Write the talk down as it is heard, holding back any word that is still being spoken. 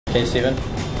Okay, Steven.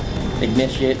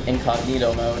 Initiate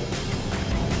incognito mode.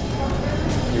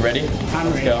 You ready?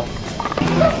 I'm ready. Let's go.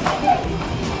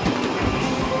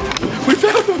 We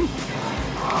found him!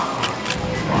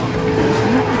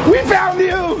 We found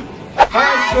you!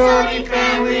 Hi, SOTY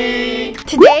family!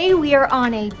 Today we are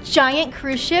on a giant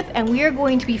cruise ship and we are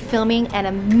going to be filming an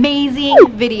amazing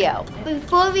video.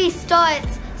 Before we start,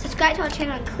 subscribe to our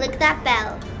channel and click that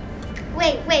bell.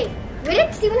 Wait, where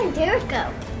did Steven and Derek go?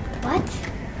 What?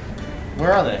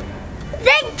 Where are they?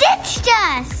 They ditched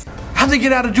us! How'd they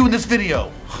get out of doing this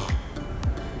video?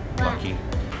 Lucky.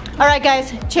 All right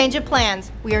guys, change of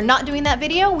plans. We are not doing that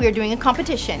video, we are doing a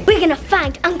competition. We're gonna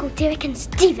find Uncle Derek and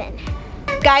Steven.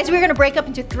 Guys, we're gonna break up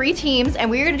into 3 teams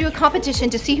and we're gonna do a competition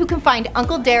to see who can find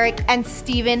Uncle Derek and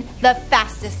Steven the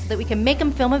fastest so that we can make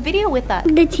them film a video with us.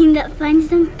 The team that finds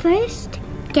them first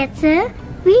gets a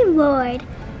reward.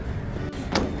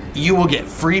 You will get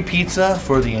free pizza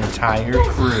for the entire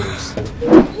cruise.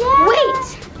 Yeah.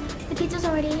 Wait! The pizza's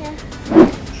already here.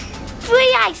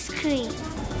 Free ice cream.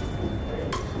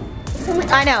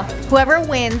 I know, whoever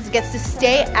wins gets to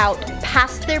stay out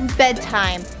past their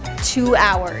bedtime 2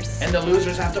 hours. And the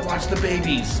losers have to watch the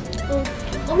babies.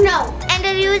 Oh no. And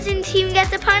the losing team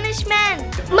gets a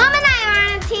punishment. Mom and I are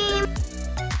on a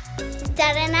team.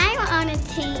 Dad and I are on a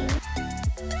team.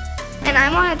 And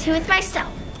I'm on a team with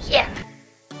myself. Yeah.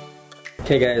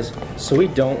 Okay guys, so we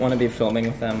don't want to be filming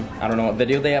with them. I don't know what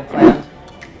video they have planned,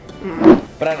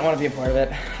 but I don't want to be a part of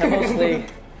it. I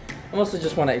mostly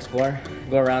just want to explore,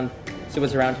 go around, see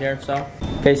what's around here, so.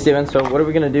 Okay Steven, so what are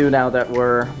we going to do now that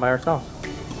we're by ourselves?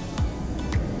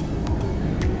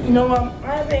 You know,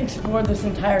 I haven't explored this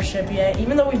entire ship yet.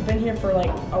 Even though we've been here for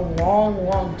like a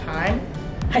long time,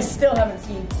 I still haven't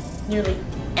seen nearly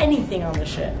anything on the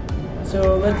ship.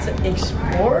 So let's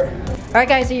explore. All right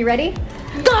guys, are you ready?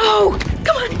 Go!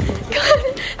 Come on, come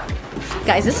on.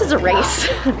 Guys, this is a race.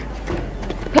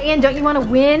 Payton, don't you want to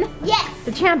win? Yes.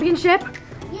 The championship?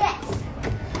 Yes.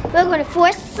 We're going to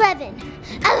force 7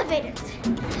 elevators.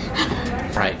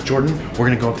 All right, Jordyn, we're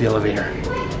gonna go up the elevator.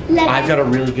 11. I've got a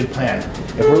really good plan.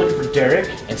 If we're looking for Derek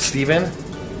and Steven,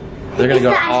 they're gonna It's go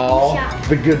the ice cream all shop.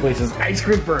 the good places. Ice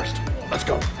cream first. Let's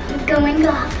go. I'm going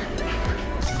up.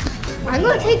 I'm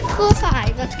going to take floor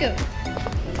 5. Let's go.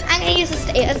 I'm going to use the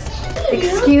stairs.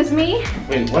 Excuse me?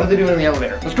 Wait, what are they doing in the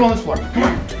elevator? Let's go on this floor. Come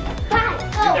on. 5.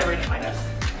 Go. They're never gonna find us.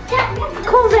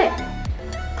 Close it.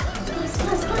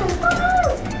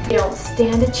 Go. You'll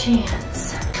stand a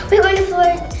chance. We're going to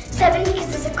floor 7 because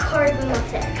there's a card room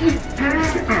up there.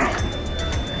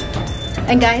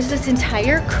 And guys, this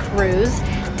entire cruise,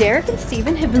 Derek and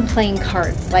Steven have been playing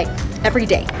cards like every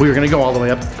day. We were gonna go all the way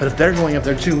up, but if they're going up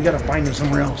there too, we gotta find them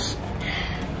somewhere else.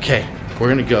 Okay, we're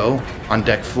gonna go on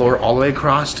deck floor all the way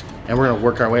across, and we're gonna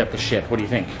work our way up the ship. What do you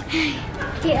think?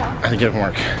 Yeah. I think it can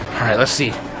work. All right, let's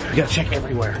see. We gotta check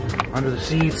everywhere. Under the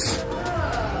seats.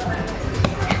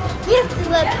 You have to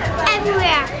look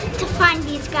everywhere to find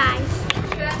these guys.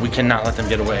 We cannot let them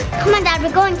get away. Come on, Dad,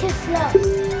 we're going too slow.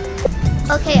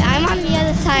 Okay, I'm on the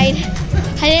other side.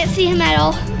 I didn't see him at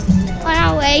all on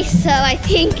our way, so I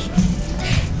think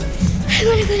I'm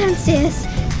gonna go downstairs.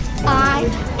 I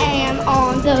am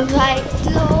on the right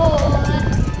floor.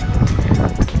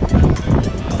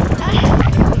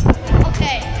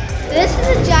 Okay, this is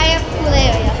a giant pool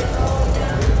area.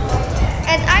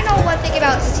 And I know one thing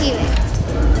about Steven.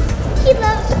 He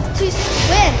loves to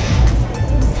swim.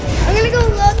 I'm gonna go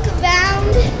look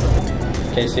around.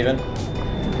 Okay Steven,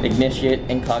 initiate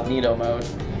incognito mode.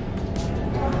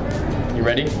 You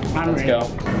ready? I'm Let's ready. go.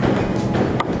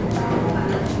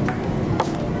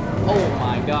 Oh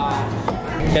my god.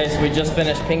 Okay, so we just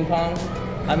finished ping pong.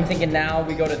 I'm thinking now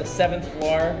we go to the 7th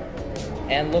floor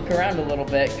and look around a little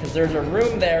bit because there's a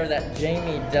room there that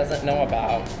Jamie doesn't know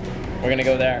about. We're gonna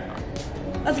go there.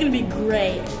 That's gonna be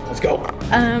great. Let's go.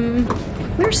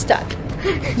 We're stuck.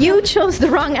 You chose the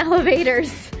wrong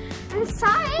elevators. I'm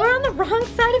sorry. We're on the wrong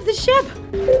side of the ship.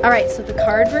 All right, so the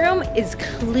card room is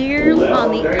clearly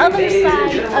on the other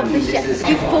side of the ship.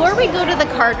 Before we go to the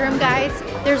card room, guys,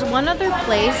 there's one other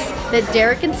place that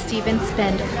Derek and Steven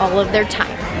spend all of their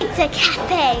time. It's a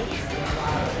cafe.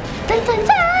 Dun, dun,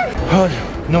 dun. Oh,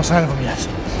 no sign of them yet.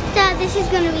 Dad, this is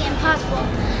gonna be impossible.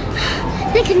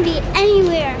 They can be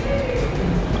anywhere.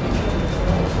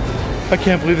 I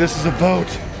can't believe this is a boat.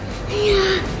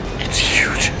 Yeah. It's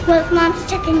huge. Well, if Mom's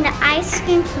checking the ice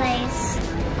cream place,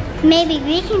 maybe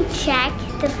we can check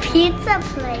the pizza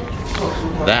place.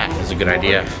 That is a good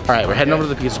idea. All right, we're heading over to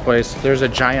the pizza place. There's a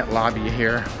giant lobby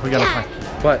here. We gotta Yeah. find,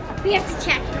 but We have to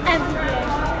check everywhere.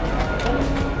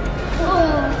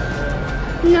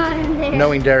 Oh, not in there.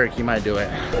 knowing Derek, he might do it.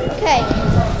 Okay,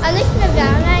 I'm looking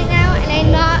around right now and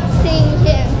I'm not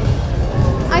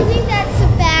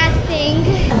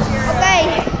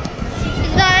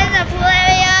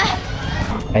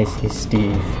I see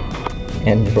Steve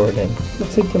and Jordyn.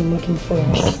 Looks like they're looking for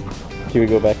us. Should we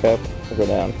go back up or go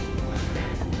down?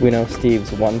 We know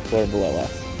Steve's 1 floor below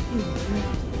us.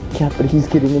 Yeah, but he's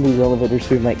getting in these elevators,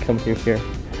 so we might come through here.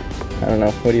 I don't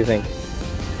know. What do you think?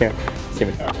 Here,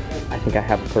 Steven. I think I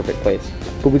have a perfect place.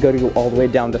 But we gotta go all the way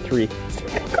down to 3.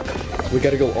 We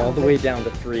gotta go all the way down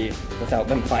to 3 without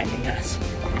them finding us.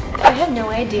 I had no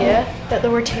idea that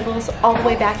there were tables all the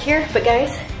way back here, but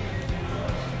guys,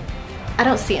 I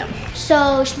don't see them.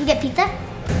 So, should we get pizza?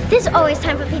 There's always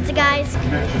time for pizza, guys.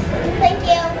 Thank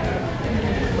you.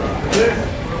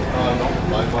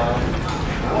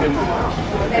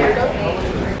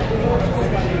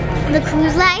 The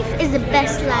cruise life is the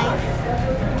best life.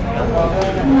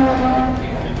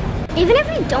 Even if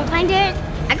we don't find it,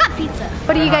 I got pizza.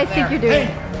 What do you guys think you're doing?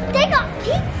 They got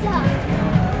pizza.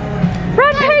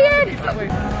 Run, Payton!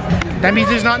 That means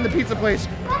he's not in the pizza place.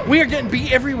 We are getting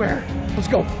beat everywhere. Let's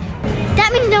go.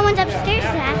 That means no one's upstairs,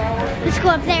 Dad. Let's go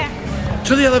up there.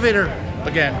 To the elevator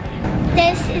again.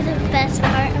 This is the best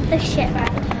part of the ship.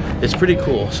 It's pretty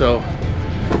cool. So,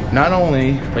 not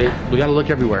only, wait, we gotta look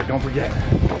everywhere. Don't forget.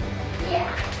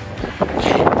 Yeah.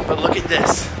 Okay, but look at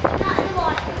this. Not in the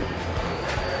water.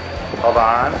 Hold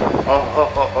on.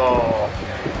 Oh.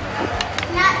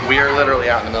 Not We are literally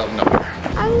out in the middle of nowhere.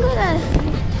 I'm gonna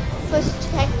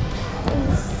first check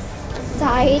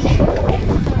inside. I'm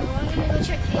gonna go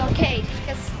check the arcade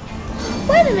because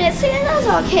wait a minute, see those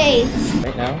arcades.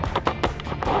 Right now,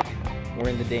 we're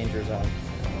in the danger zone.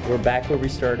 We're back where we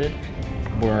started.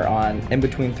 We're on in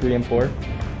between 3 and 4.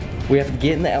 We have to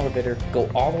get in the elevator, go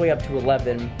all the way up to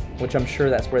 11, which I'm sure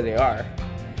that's where they are,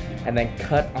 and then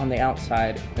cut on the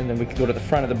outside, and then we can go to the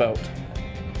front of the boat.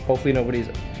 Hopefully nobody's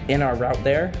in our route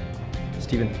there.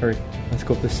 Steven, hurry. Let's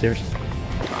go up the stairs.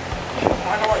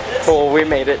 Oh, we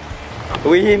made it.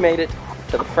 We made it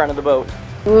to the front of the boat.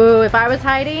 Ooh, if I was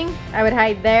hiding, I would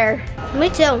hide there. Me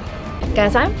too.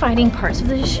 Guys, I'm finding parts of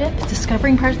the ship,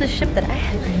 discovering parts of the ship that I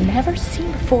had never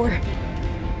seen before.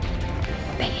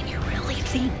 Payton, you really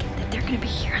think that they're gonna be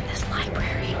here in this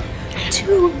library?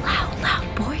 2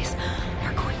 loud boys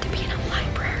are going to be in a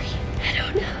library. I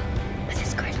don't know. This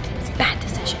is great. It's a bad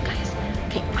decision, guys.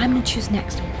 Okay, I'm gonna choose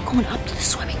next. We're going up to the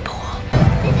swimming pool.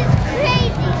 This is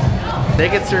crazy. They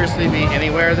could seriously be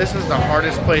anywhere. This is the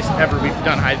hardest place ever we've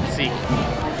done hide and seek.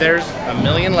 There's a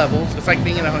million levels. It's like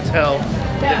being in a hotel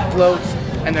that floats,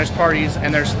 and there's parties,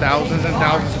 and there's thousands and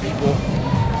thousands of people.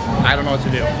 I don't know what to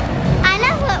do. I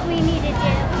know what we need to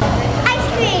do. Ice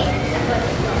cream.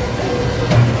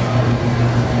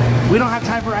 We don't have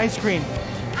time for ice cream.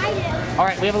 I do. All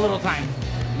right, we have a little time.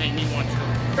 Make me one.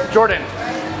 Jordyn,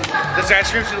 this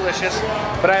ice cream's delicious,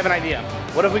 but I have an idea.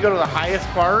 What if we go to the highest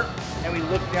part and we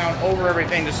look down over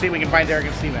everything to see if we can find Derek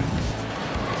and Steven?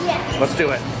 Yes. Let's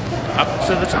do it. Up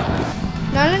to the top.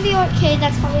 None of the arcade,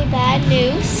 that's probably bad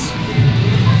news.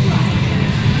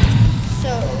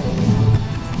 So,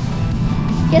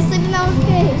 guess leave in the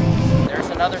arcade. There's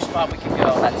another spot we can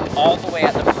go that's all the way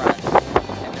at the front,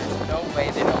 and there's no way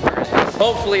they know where it is.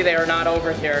 Hopefully they are not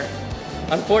over here.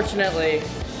 Unfortunately,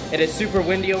 it is super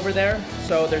windy over there,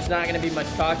 so there's not going to be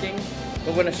much talking.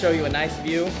 We're going to show you a nice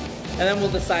view, and then we'll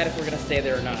decide if we're going to stay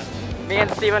there or not. Me and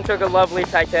Steven took a lovely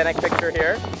Titanic picture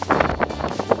here.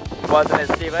 Wasn't it,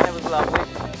 Steven? It was lovely.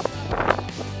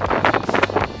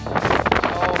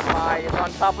 Oh my, it's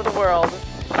on top of the world.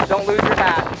 Don't lose your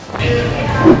hat.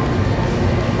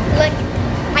 Look,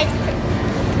 ice cream.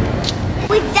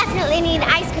 We definitely need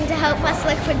ice cream to help us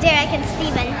look for Derek and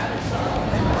Steven.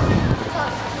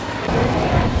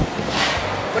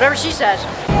 Whatever she says.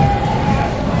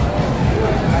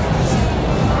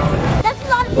 That's a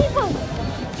lot of people.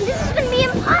 This is going to be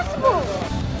impossible.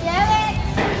 Derek,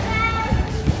 Steven,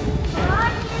 where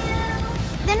are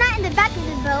you? They're not in the back of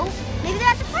the boat. Maybe they're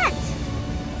at the front.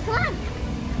 Come on.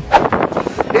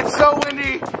 It's so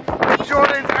windy.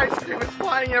 Jordyn's ice cream is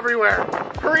flying everywhere.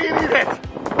 Hurry and eat it. We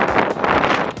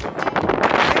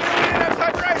didn't have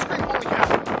time for ice cream. Holy cow.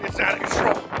 It's out of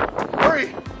control. Hurry.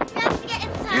 We have to get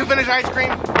inside. You finish ice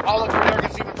cream. I'll look for Derek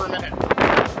and Steven for a minute.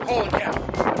 Holy cow.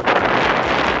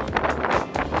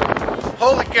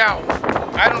 Holy cow.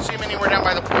 I don't see them anywhere down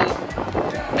by the pool.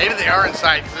 Maybe they are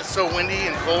inside because it's so windy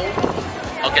and cold.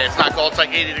 Okay, it's not cold. It's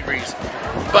like 80 degrees.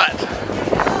 But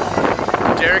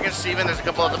Derek and Steven, there's a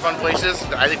couple other fun places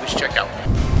that I think we should check out.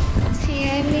 See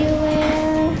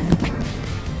everywhere.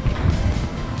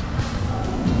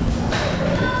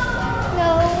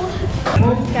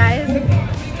 No. Guys,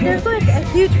 there's like a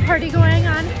huge party going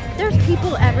on. There's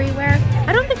people everywhere.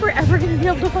 I don't think we're ever going to be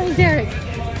able to find Derek.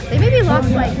 They may be lost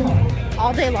like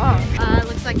all day long.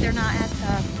 Looks like they're not at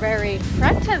the very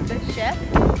front of the ship.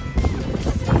 This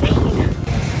is insane.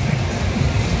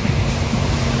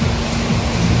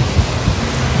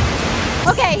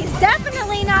 Okay, he's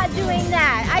definitely not doing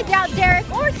that. I doubt Derek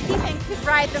or Steven could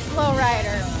ride the Flow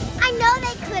Rider. I know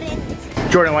they couldn't.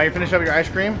 Jordyn, while you finish up your ice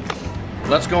cream,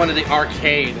 let's go into the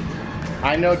arcade.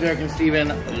 I know Derek and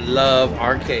Steven love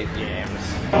arcade games.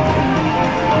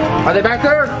 Are they back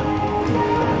there?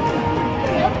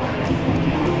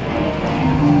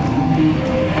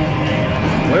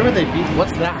 Where would they be?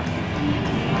 What's that?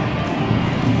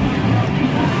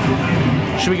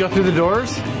 Should we go through the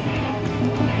doors?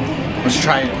 Let's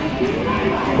try it.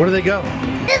 Where do they go?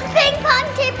 There's ping pong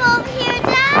table over here,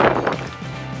 Dad.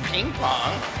 Ping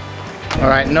pong? All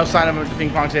right, no sign of the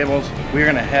ping pong tables. We're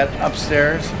gonna head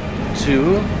upstairs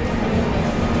to,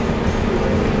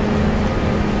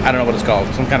 I don't know what it's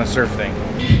called, some kind of surf thing.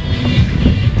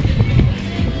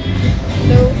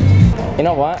 You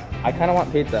know what? I kind of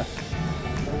want pizza.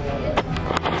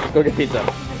 Let's go get pizza.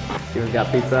 Steven's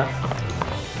got pizza.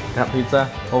 Got pizza.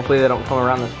 Hopefully they don't come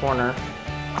around this corner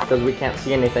because we can't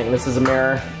see anything. This is a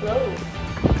mirror. Whoa.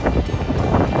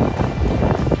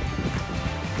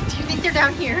 Do you think they're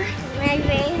down here?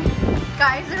 Maybe.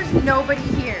 Guys, there's nobody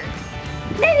here.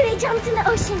 Maybe they jumped in the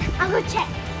ocean. I'll go check.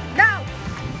 No!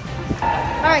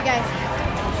 Alright guys,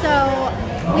 so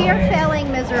we are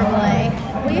failing miserably.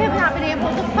 We have not been able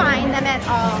to find them at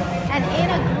all. And in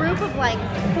a group of like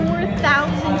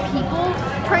 4,000 people,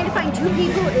 trying to find 2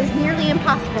 people is nearly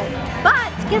impossible.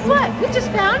 But guess what? We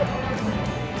just found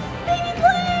Baby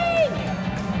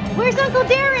Blake! Where's Uncle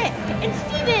Derek and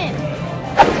Steven?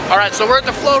 All right, so we're at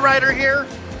the Flow Rider here.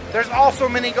 There's also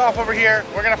mini golf over here.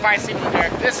 We're gonna find Steven and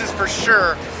Derek. This is for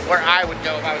sure where I would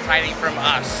go if I was hiding from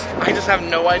us. I just have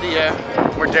no idea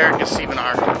where Derek and Steven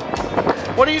are.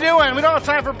 What are you doing? We don't have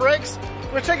time for breaks.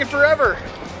 We're taking forever.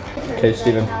 Okay,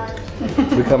 Steven.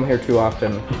 We come here too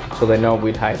often, so they know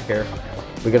we'd hide here.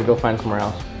 We gotta go find somewhere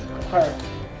else. Alright.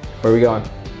 Where are we going?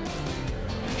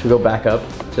 Should we go back up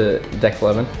to deck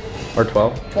 11 or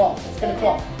 12? 12. Let's go to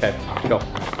 12. Okay, go.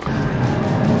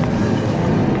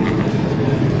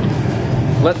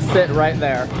 Let's sit right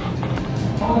there.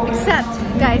 Except,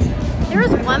 guys, there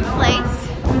is one place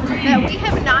that we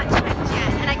have not checked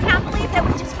yet, and I can't believe that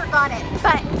we just forgot it.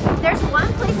 But there's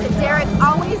one place that Derek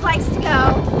always likes to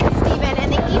go, and Steven,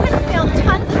 and they even film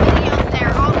tons of videos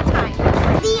there all the time.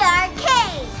 The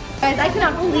arcade. Guys, I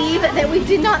cannot believe that we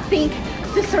did not think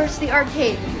to search the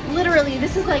arcade. Literally,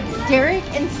 this is like Derek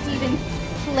and Steven's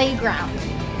playground.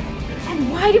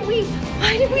 And why did we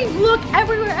look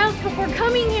everywhere else before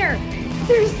coming here?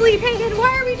 Seriously, Payton,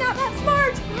 why are we not that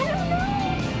smart? I don't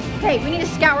know. Okay, we need to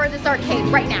scour this arcade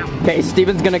right now. Okay,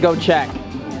 Steven's gonna go check.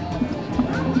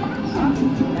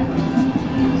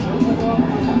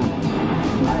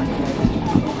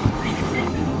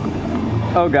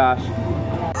 Oh gosh.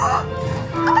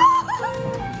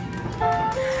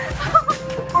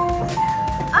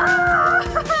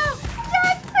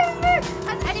 Yes, Payton!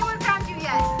 Has anyone found you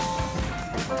yet?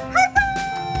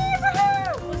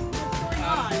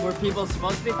 Were people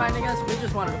supposed to be finding us? We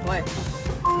just wanted to play.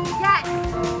 Yes.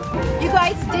 You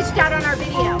guys ditched out on our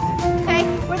video. Okay?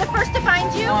 We're the first to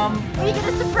find you. We get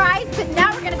a surprise, but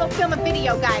now we're gonna go film a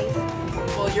video, guys.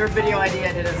 Well, your video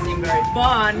idea didn't seem very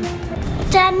fun.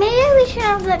 Dad, maybe we should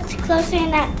have looked closer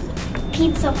in that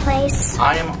pizza place.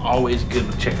 I am always good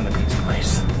with checking the pizza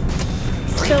place.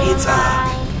 Free So pizza.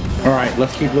 All right,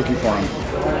 let's keep looking for him.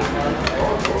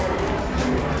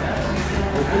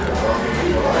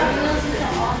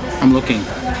 I'm looking.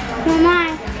 Who am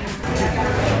I?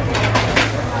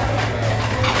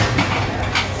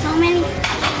 So many.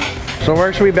 So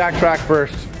where should we backtrack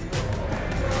first?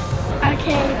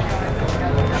 Arcade.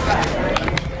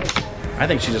 I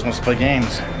think she just wants to play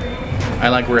games. I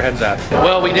like where her head's at.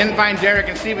 Well, we didn't find Derek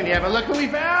and Steven yet, but look who we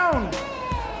found!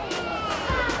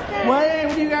 What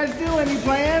are you guys doing? You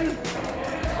playing?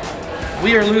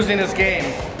 We are losing this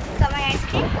game. Got my ice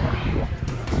cream.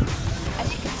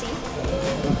 As you can see.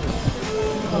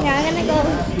 Now I'm gonna go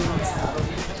as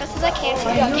fast as I can to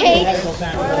the arcade.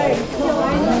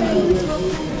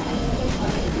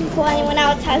 Before anyone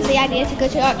else has the idea to go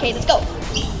to the arcade, let's go.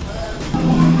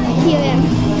 Here I am.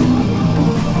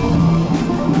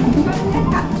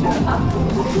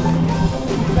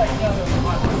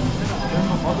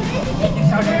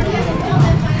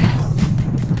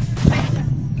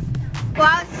 Well,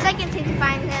 I was the second team to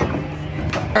find him.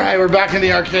 All right, we're back in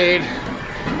the arcade.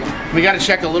 We gotta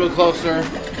check a little closer.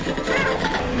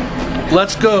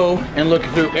 Let's go and look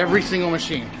through every single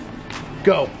machine.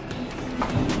 Go.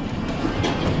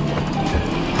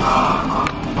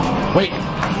 Wait,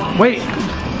 wait.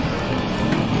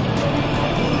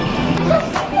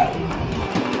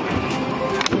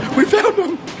 We found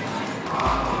him.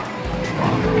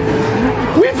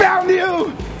 We found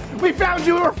you. We found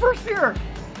you. We were first here.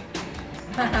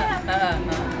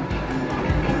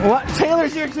 What?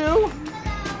 Taylor's here too?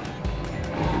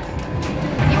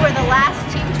 You were the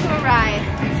last team to arrive.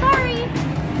 Sorry.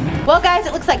 Well, guys,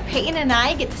 it looks like Peyton and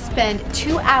I get to spend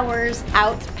 2 hours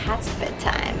out past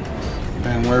bedtime.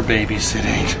 And we're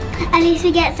babysitting. At least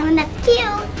we get someone that's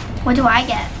cute. What do I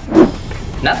get?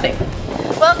 Nothing.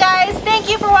 Well, guys, thank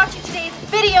you for watching today's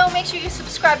video. Make sure you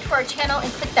subscribe to our channel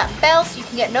and click that bell so you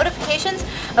can get notifications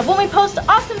of when we post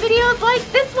awesome videos like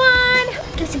this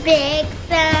one. Just a big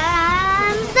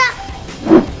thumbs up.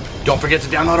 Don't forget to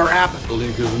download our app. The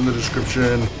link is in the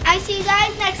description. I see you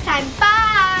guys next time.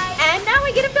 Bye. And now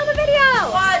we get to film a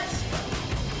video. What?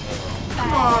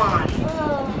 Come on.